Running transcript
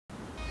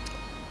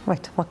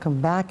Right,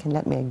 welcome back, and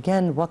let me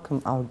again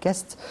welcome our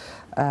guest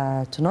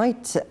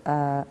tonight,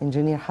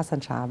 Engineer Hassan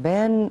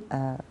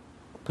Shaaban,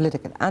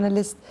 political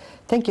analyst.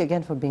 Thank you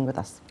again for being with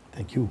us.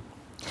 Thank you.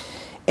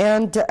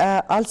 And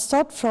I'll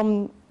start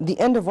from the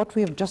end of what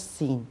we have just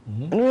seen.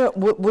 And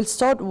we'll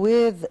start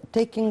with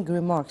taking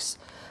remarks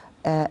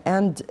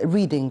and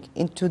reading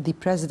into the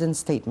president's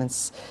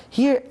statements.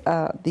 Here,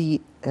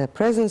 the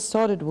president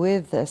started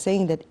with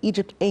saying that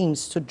Egypt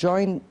aims to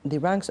join the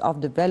ranks of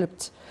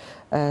developed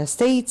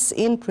states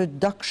in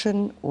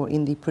production or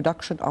in the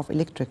production of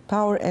electric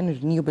power and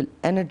renewable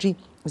energy,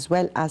 as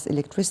well as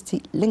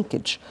electricity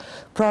linkage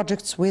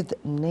projects with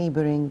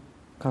neighboring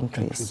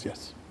countries.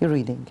 Yes. You're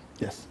reading.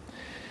 Yes.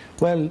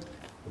 Well,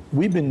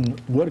 we've been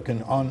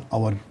working on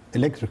our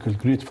electrical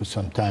grid for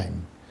some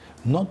time,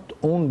 not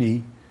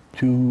only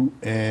to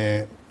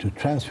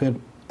transfer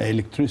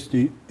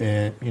electricity,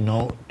 to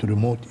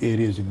remote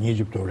areas in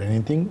Egypt or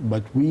anything,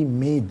 but we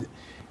made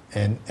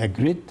a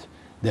grid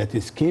that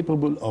is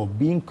capable of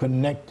being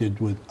connected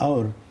with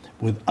other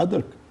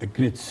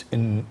grids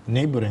in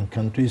neighboring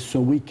countries,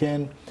 so we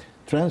can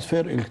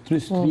transfer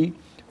electricity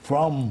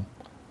from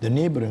the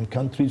neighboring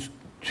countries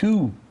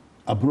to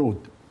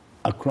abroad,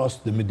 across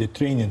the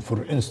Mediterranean,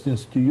 for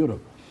instance, to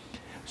Europe.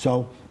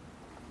 So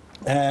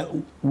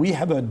we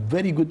have a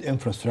very good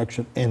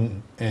infrastructure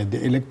in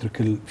the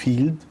electrical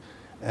field.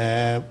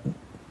 In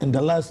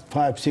the last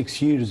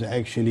 5-6 years,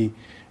 actually,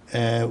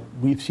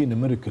 we've seen a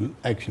miracle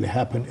actually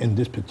happen in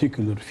this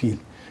particular field.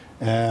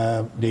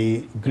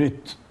 The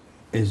grid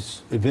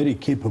is very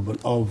capable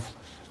of,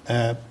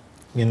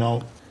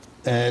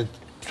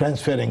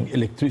 transferring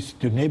electricity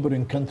to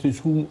neighboring countries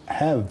who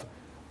have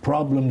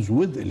problems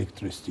with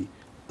electricity,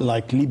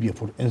 like Libya,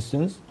 for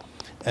instance.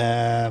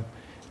 I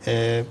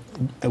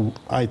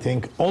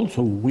think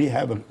also we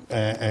have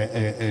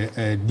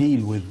a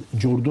deal with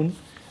Jordan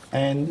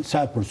and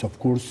Cyprus, of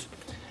course.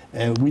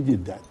 We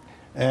did that.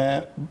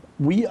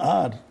 We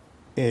are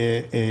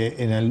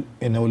in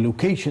a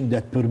location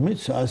that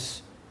permits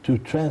us to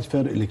transfer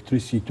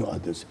electricity to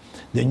others.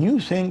 The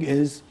new thing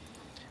is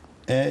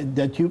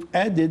that you've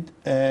added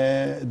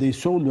the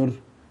solar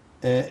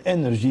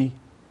energy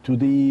to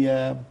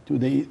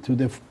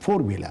the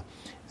formula,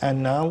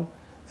 and now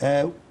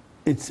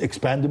it's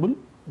expandable.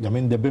 I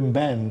mean, the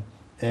Bimban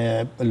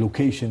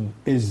location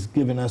is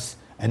giving us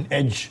an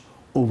edge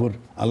over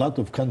a lot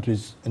of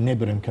countries,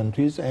 neighboring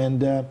countries,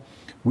 and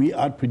we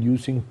are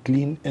producing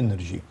clean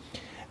energy.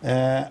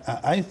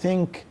 I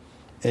think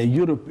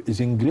Europe is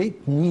in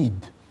great need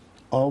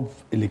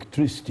of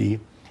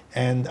electricity,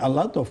 and a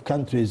lot of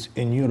countries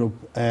in Europe,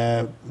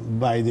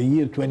 by the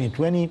year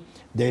 2020,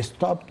 they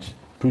stopped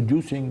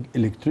producing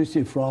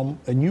electricity from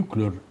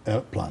nuclear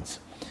plants,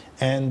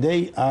 and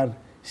they are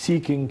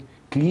seeking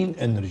clean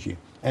energy.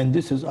 And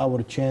this is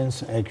our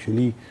chance,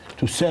 actually,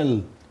 to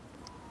sell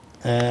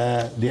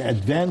the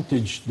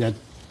advantage that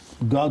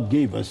God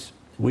gave us.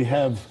 We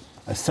have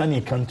a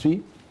sunny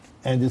country,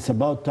 and it's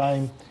about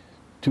time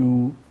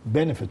to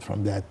benefit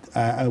from that.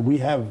 We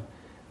have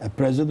a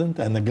president,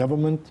 and the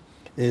government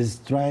is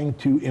trying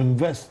to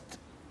invest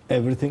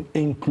everything,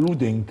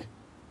 including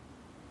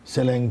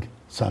selling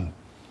sun.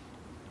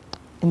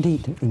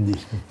 Indeed.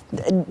 Indeed.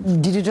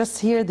 Did you just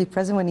hear the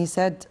president when he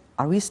said,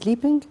 "Are we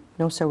sleeping?"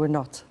 No, sir, we're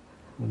not.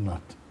 We're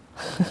not.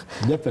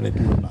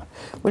 Definitely we're not.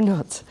 We're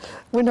not.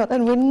 We're not.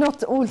 And we're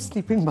not all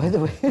sleeping, by the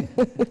way.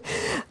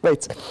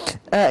 Right.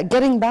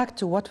 Getting back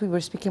to what we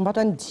were speaking about,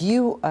 and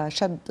you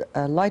shed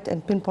light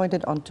and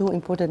pinpointed on two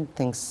important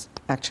things,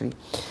 actually.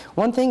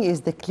 One thing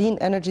is the clean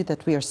energy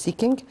that we are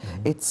seeking.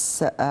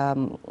 It's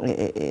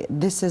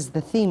this is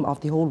the theme of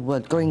the whole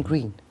world, going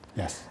green.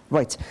 Yes.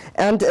 Right.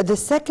 And the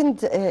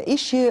second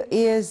issue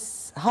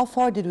is, how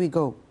far did we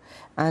go?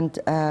 And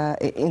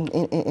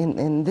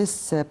in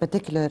this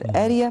particular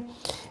area,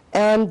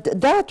 and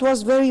that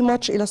was very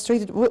much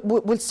illustrated.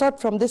 We'll start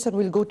from this, and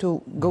we'll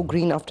go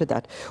green after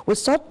that. We'll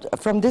start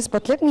from this,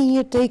 but let me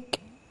here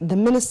take the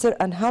minister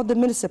and how the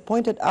minister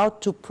pointed out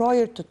to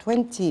prior to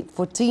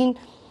 2014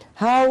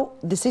 how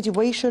the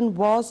situation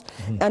was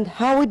and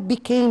how it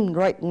became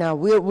right now.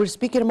 We're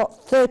speaking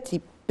about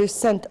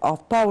 30%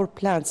 of power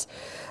plants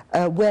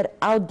were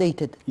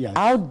outdated. Yes.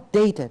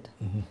 Outdated.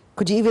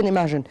 Could you even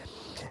imagine?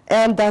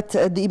 And that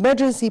the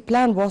emergency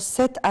plan was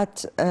set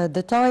at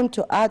the time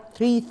to add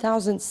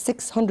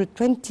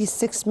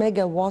 3,626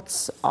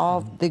 megawatts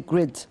of the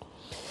grid.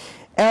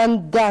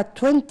 And that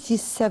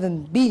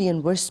 27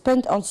 billion were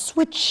spent on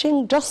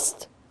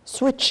just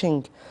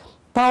switching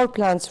power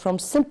plants from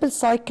simple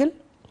cycle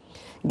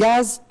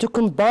gas to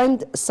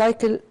combined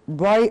cycle,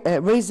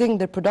 raising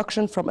the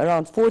production from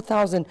around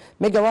 4,000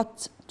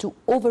 megawatts to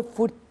over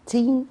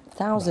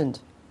 14,000.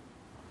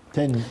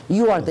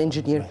 You are the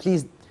engineer, right.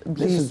 Please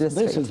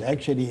This is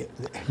actually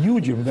a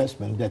huge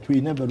investment that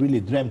we never really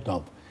dreamt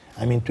of.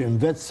 I mean, to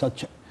invest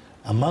such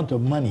amount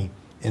of money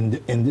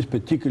in this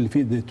particular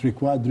field, it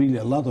required really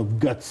a lot of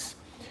guts.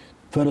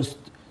 First,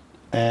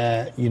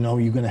 you're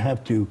going to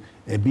have to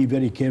be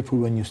very careful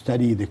when you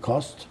study the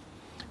cost.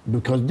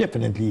 because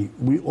definitely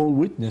we all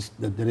witnessed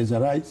that there is a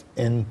rise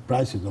in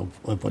prices of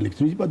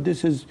electricity, but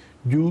this is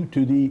due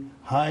to the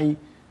high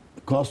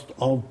cost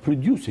of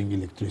producing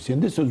electricity,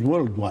 and this is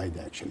worldwide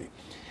actually.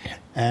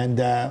 And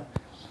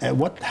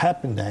what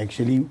happened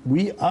actually,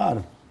 we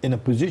are in a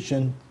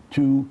position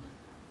to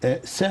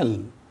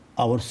sell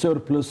our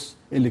surplus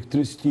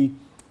electricity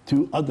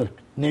to other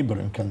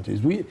neighboring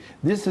countries.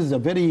 This is a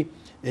very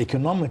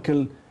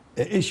economical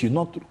issue,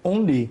 not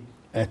only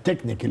a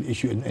technical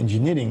issue, an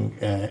engineering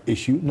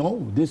issue.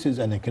 No, this is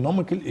an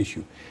economical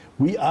issue.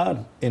 We are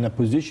in a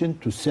position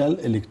to sell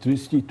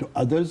electricity to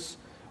others,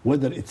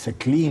 whether it's a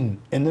clean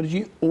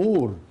energy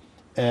or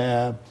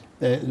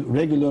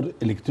regular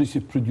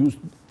electricity produced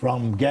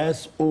from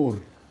gas or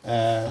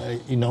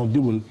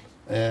dual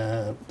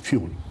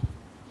fuel.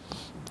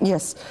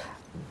 Yes.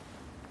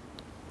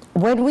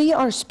 When we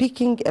are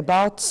speaking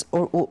about,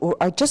 or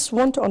I just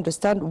want to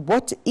understand,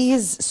 what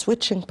is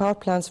switching power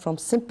plants from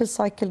simple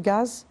cycle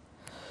gas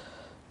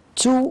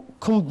to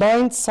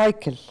combined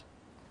cycle?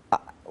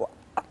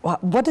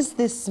 What does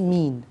this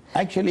mean?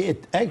 Actually,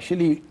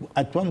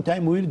 at one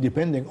time we were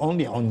depending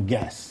only on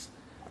gas,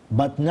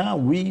 but now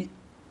we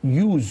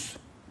use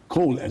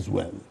coal as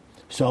well.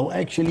 So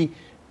actually,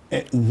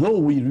 though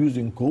we're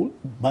using coal,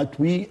 but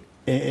we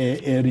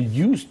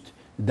reduced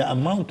the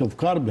amount of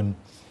carbon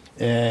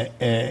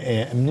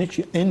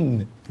emission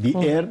in the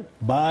air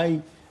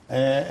by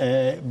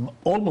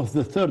almost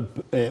the third,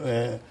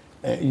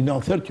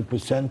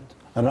 30%,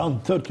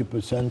 around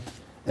 30%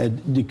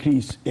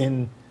 decrease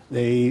in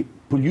the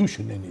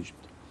pollution in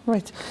Egypt.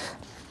 Right.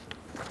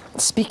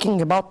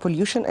 Speaking about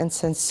pollution, and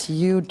since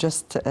you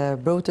just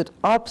brought it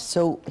up,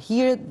 so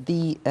here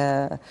the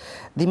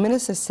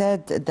minister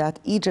said that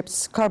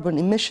Egypt's carbon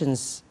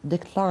emissions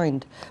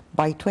declined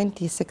by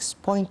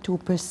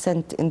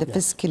 26.2% in the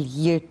fiscal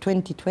year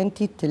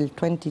 2020 till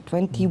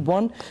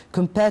 2021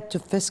 compared to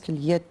fiscal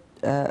year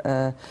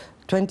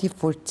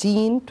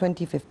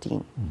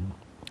 2014-2015.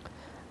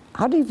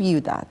 How do you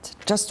view that?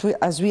 Just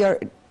as we are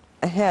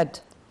ahead,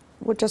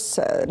 we're just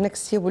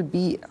next year will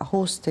be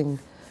hosting,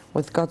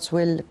 with God's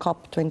will,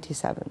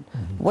 COP27.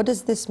 What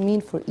does this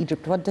mean for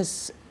Egypt? What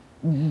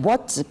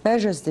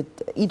measures did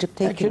Egypt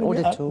take in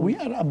order to? We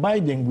are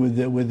abiding with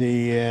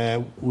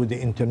the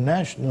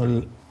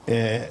international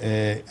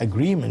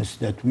agreements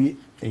that we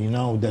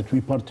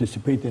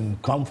participate in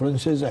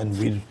conferences, and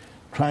we're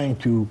trying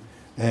to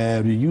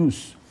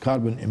reduce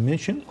carbon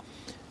emission.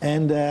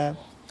 And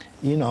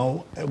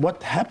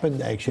what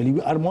happened actually,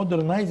 we are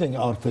modernizing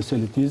our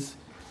facilities.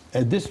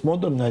 This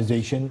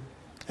modernization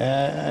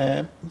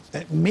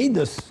made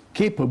us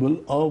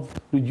capable of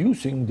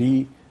reducing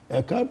the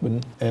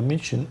carbon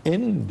emission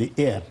in the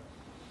air.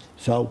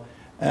 So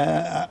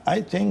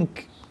I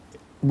think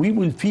we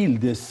will feel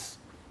this,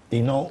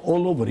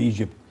 all over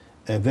Egypt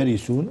very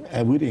soon.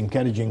 We're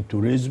encouraging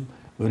tourism.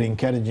 We're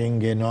encouraging,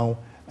 we're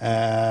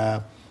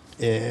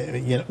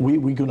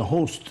going to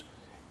host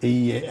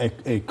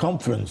a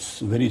conference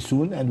very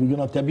soon, and we're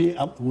going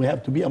to we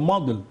have to be a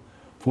model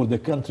for the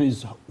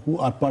countries who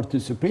are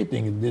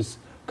participating in this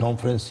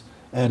conference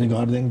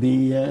regarding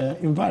the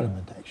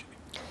environment,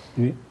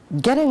 actually.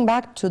 Getting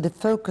back to the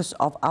focus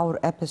of our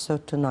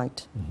episode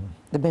tonight,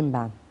 the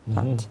Bimban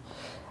plant.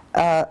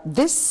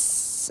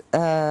 This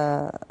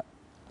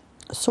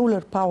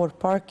solar power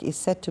park is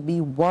said to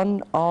be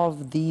one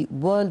of the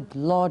world's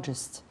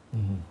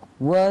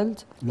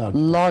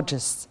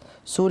largest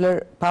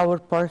solar power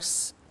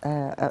parks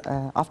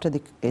after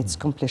its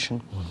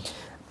completion.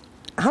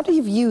 How do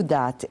you view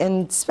that,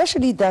 and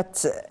especially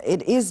that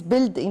it is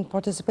built in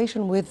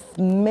participation with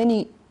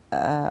many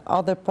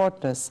other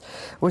partners?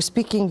 We're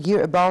speaking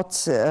here about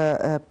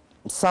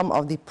some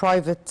of the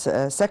private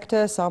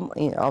sector, some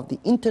of the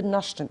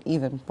international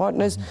even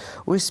partners.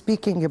 We're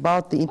speaking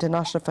about the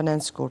International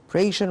Finance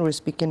Corporation. We're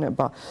speaking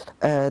about,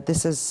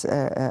 this is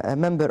a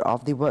member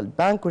of the World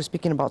Bank. We're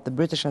speaking about the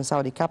British and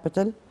Saudi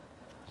capital.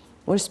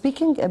 We're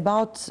speaking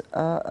about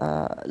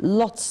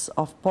lots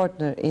of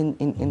partners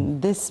in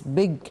this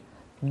big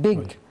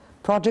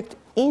project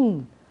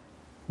in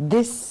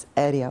this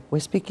area.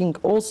 We're speaking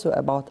also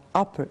about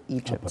Upper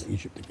Egypt. Upper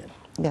Egypt again.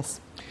 Yes.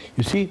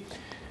 You see,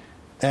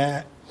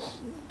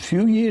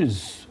 few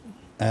years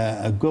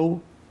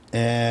ago,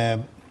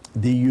 the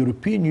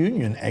European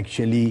Union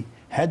actually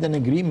had an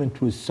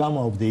agreement with some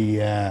of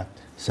the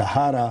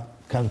Sahara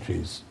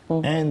countries,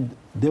 and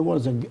there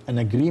was an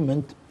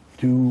agreement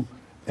to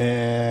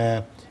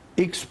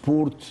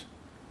export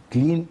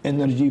clean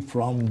energy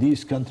from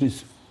these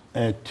countries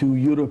to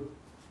Europe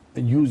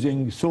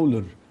using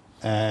solar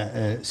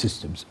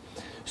systems.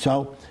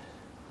 So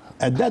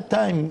at that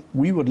time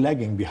we were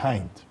lagging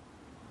behind,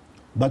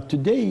 but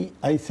today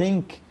I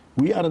think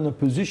we are in a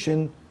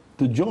position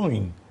to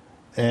join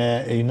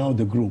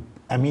the group.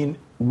 I mean,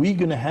 we're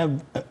going to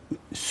have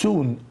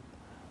soon,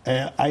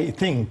 I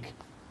think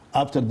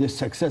after this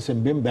success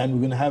in Bimban, we're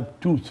going to have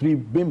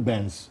 2-3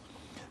 Bimbans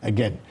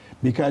again,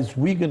 because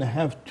we're going to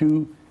have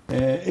to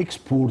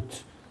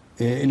export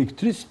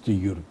electricity to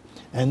Europe.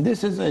 And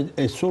this is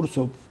a source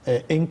of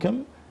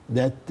income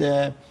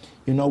that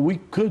we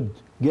could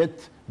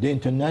get the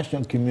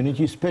international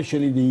community,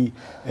 especially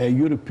the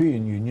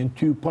European Union,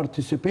 to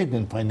participate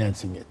in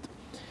financing it.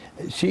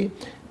 See,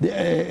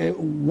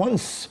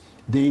 once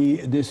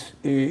this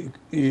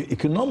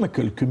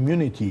economical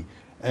community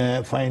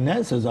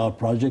finances our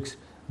projects,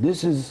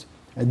 this is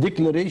a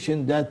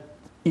declaration that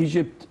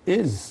Egypt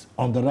is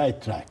on the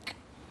right track.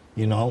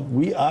 You know,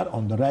 we are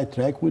on the right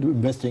track. We're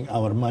investing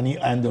our money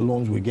and the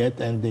loans we get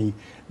and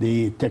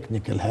the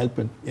technical help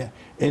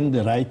in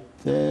the right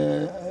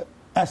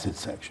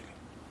assets, actually.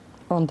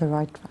 On the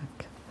right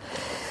track.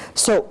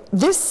 So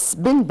this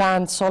bin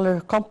band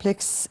solar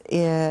complex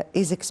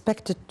is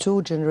expected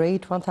to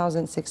generate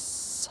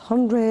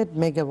 1,600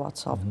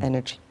 megawatts of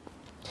energy.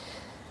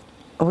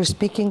 We're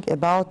speaking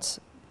about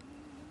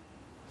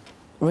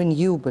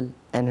renewable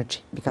energy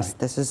because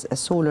this is a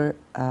solar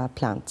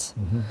plant.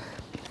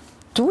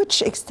 To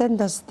which extent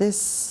does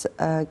this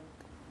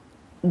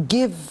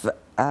give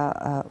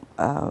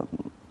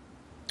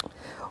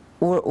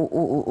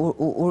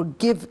or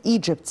give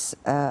Egypt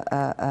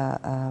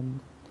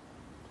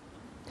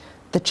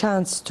the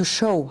chance to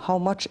show how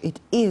much it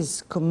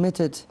is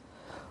committed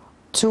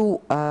to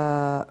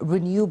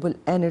renewable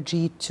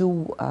energy,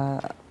 to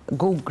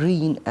go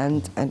green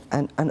and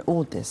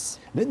all this?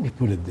 Let me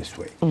put it this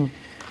way.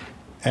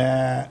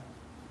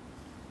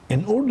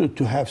 In order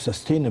to have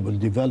sustainable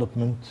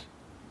development,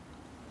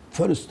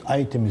 first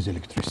item is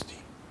electricity.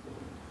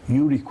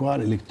 You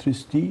require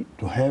electricity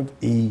to have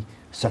a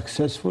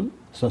successful,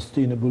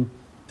 sustainable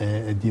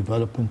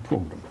development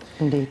program.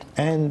 Indeed.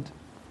 And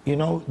you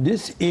know,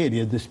 this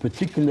area, this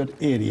particular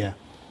area,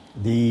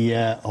 the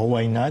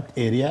Huwainat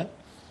area,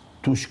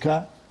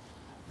 Tushka,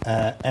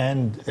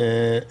 and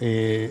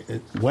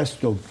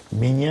west of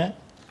Minya,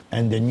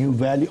 and the New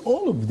Valley,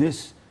 all of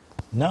this,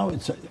 now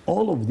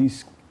all of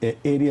these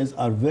areas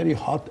are very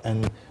hot,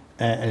 and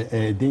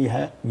they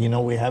have, you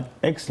know, we have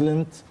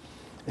excellent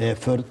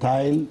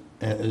fertile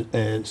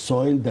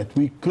soil that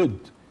we could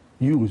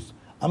use.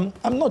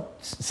 I'm not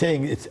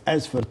saying it's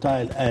as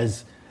fertile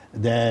as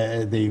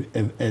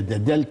the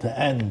delta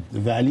and the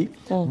valley,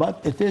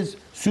 but it is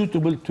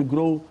suitable to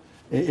grow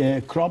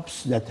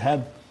crops that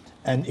have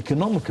an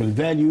economical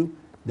value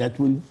that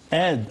will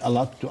add a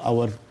lot to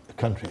our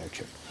country,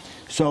 actually.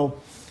 So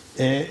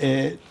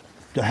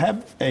to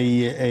have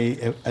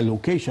a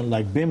location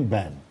like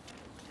Bimban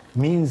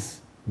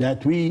means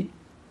that we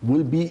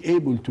will be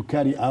able to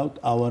carry out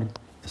our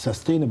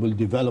sustainable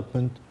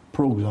development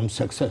program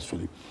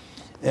successfully.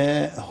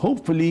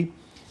 Hopefully,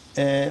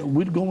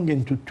 we're going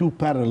into two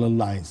parallel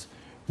lines.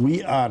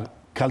 We are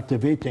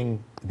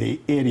cultivating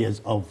the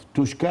areas of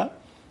Tushka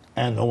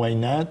and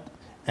Huwainat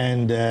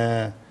and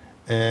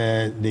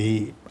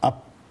the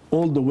up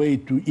all the way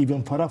to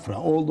even Farafra,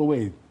 all the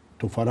way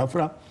to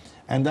Farafra.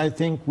 And I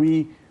think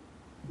we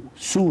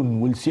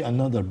soon will see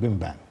another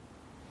Bimban.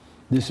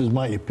 This is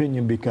my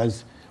opinion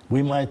because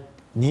we might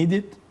need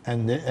it,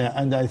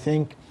 and I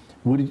think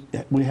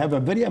we have a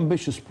very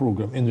ambitious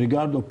program in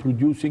regard of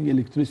producing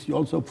electricity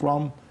also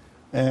from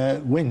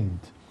wind,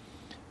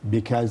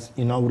 because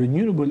you know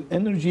renewable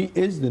energy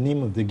is the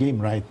name of the game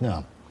right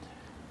now.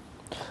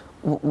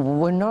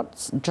 We're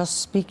not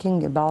just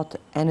speaking about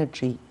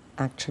energy,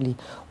 actually.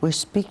 We're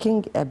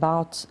speaking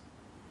about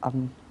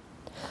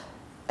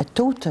a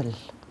total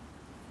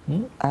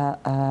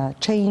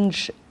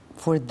change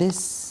for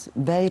this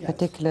very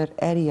particular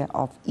area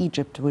of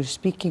Egypt. We're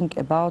speaking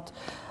about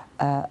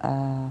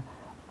the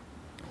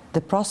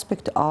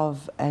prospect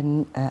of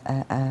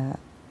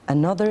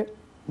another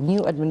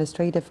new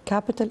administrative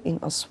capital in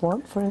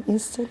Aswan, for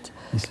instance.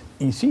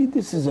 You see,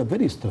 this is a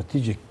very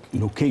strategic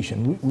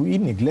location. We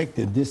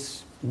neglected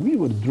this. We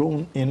were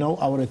drawn, you know,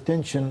 our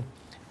attention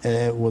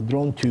were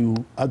drawn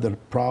to other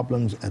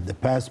problems at the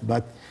past,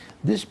 but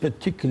this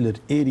particular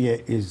area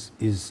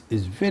is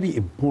very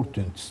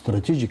important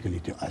strategically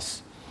to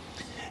us.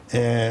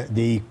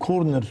 The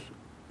corner,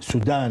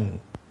 Sudan,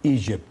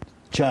 Egypt,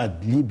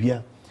 Chad,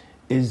 Libya,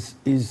 is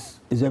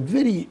a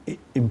very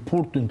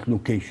important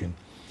location.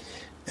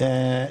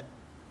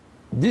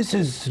 This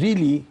is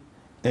really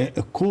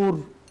a core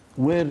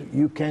where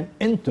you can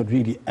enter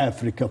really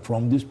Africa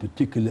from this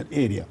particular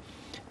area,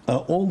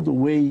 all the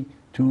way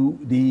to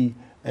the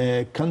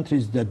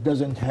countries that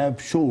doesn't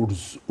have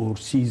shores or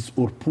seas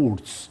or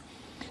ports.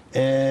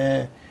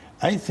 I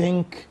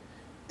think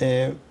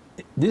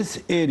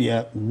this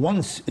area,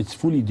 once it's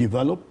fully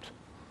developed,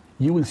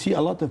 you will see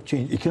a lot of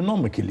change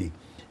economically.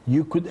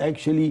 You could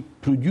actually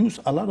produce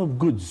a lot of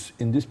goods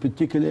in this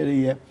particular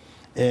area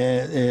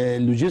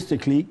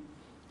logistically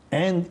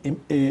and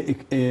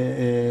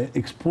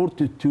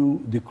export it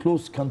to the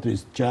close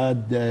countries,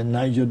 Chad,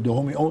 Niger,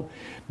 Dahomey, all,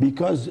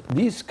 because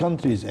these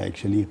countries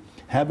actually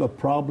have a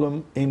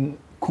problem in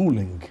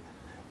cooling.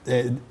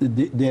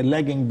 They're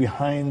lagging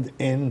behind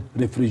in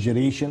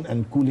refrigeration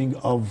and cooling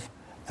of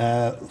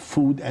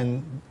food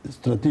and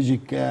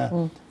strategic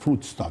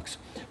food stocks.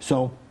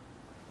 So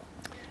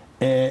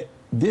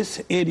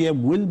this area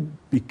will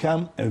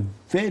become a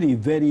very,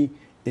 very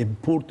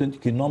important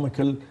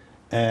economical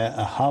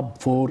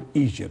hub for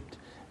Egypt.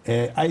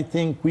 I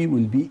think we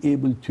will be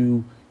able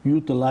to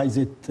utilize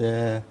it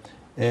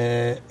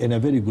in a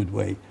very good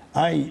way.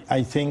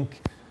 I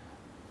think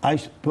I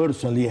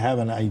personally have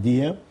an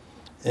idea.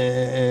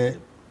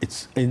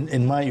 It's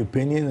in my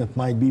opinion, it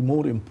might be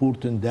more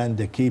important than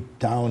the Cape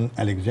Town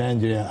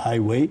Alexandria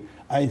highway.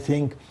 I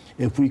think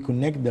if we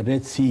connect the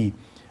Red Sea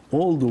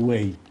all the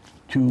way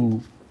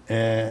to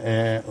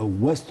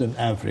Western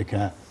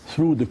Africa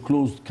through the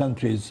closed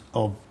countries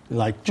of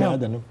like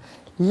Chad and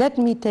let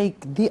me take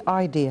the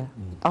idea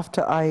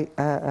after I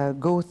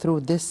go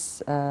through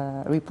this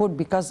report,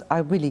 because I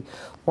really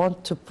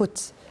want to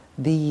put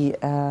the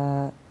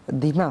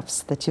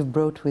maps that you've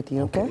brought with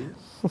you, okay?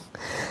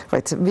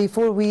 Right,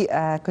 before we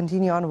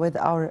continue on with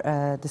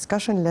our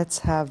discussion, let's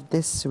have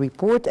this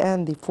report.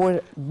 And the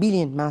 4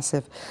 billion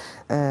massive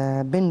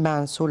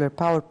Binban solar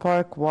power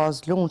park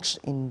was launched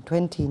in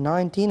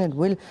 2019 and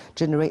will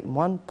generate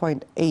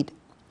 1.8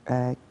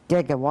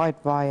 gigawatt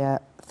via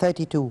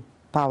 32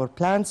 power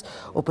plants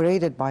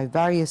operated by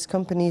various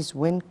companies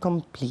when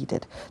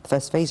completed. The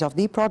first phase of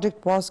the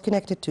project was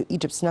connected to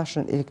Egypt's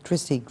national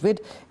electricity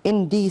grid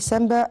in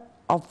December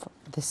of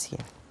this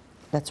year.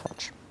 Let's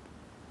watch.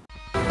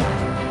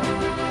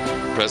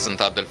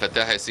 President Abdel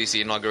Fattah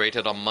el-Sisi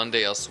inaugurated on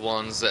Monday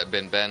Aswan's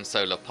Binban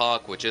Solar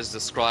Park, which is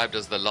described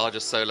as the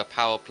largest solar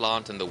power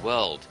plant in the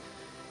world.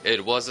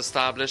 It was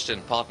established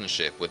in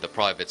partnership with the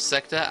private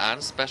sector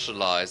and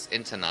specialized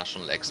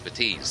international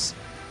expertise.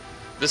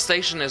 The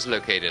station is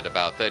located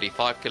about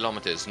 35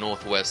 kilometers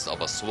northwest of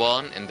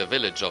Aswan in the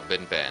village of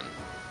Binban.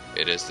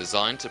 It is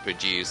designed to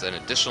produce an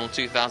additional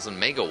 2,000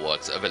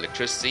 megawatts of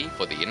electricity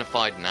for the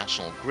unified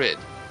national grid.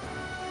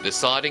 The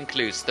site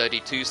includes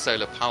 32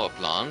 solar power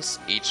plants.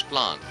 Each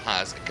plant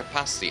has a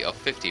capacity of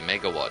 50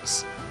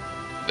 megawatts.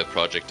 The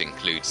project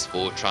includes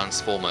 4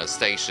 transformer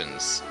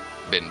stations,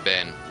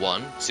 Binban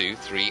 1, 2,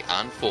 3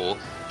 and 4,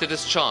 to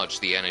discharge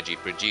the energy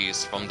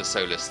produced from the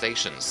solar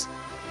stations.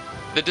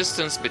 The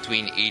distance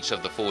between each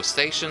of the 4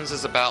 stations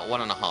is about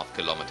 1.5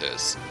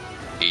 kilometers.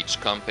 Each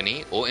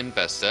company or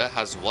investor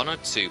has 1 or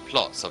 2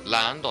 plots of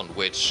land on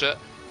which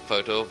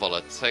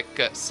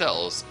photovoltaic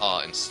cells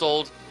are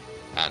installed,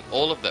 and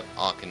all of them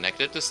are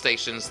connected to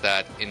stations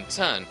that, in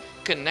turn,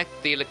 connect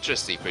the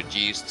electricity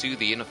produced to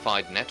the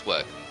unified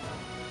network.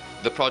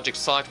 The project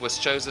site was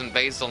chosen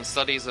based on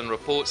studies and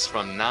reports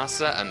from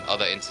NASA and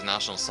other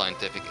international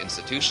scientific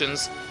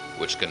institutions,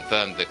 which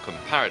confirmed the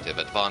comparative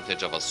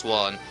advantage of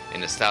Aswan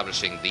in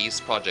establishing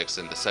these projects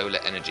in the solar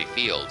energy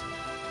field.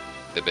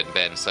 The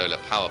Binban solar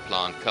power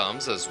plant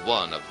comes as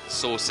one of the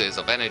sources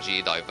of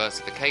energy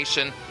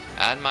diversification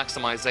and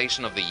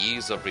maximization of the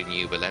use of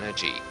renewable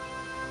energy.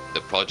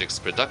 The project's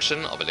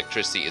production of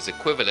electricity is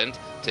equivalent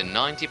to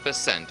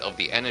 90% of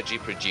the energy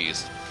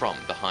produced from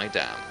the high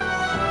dam.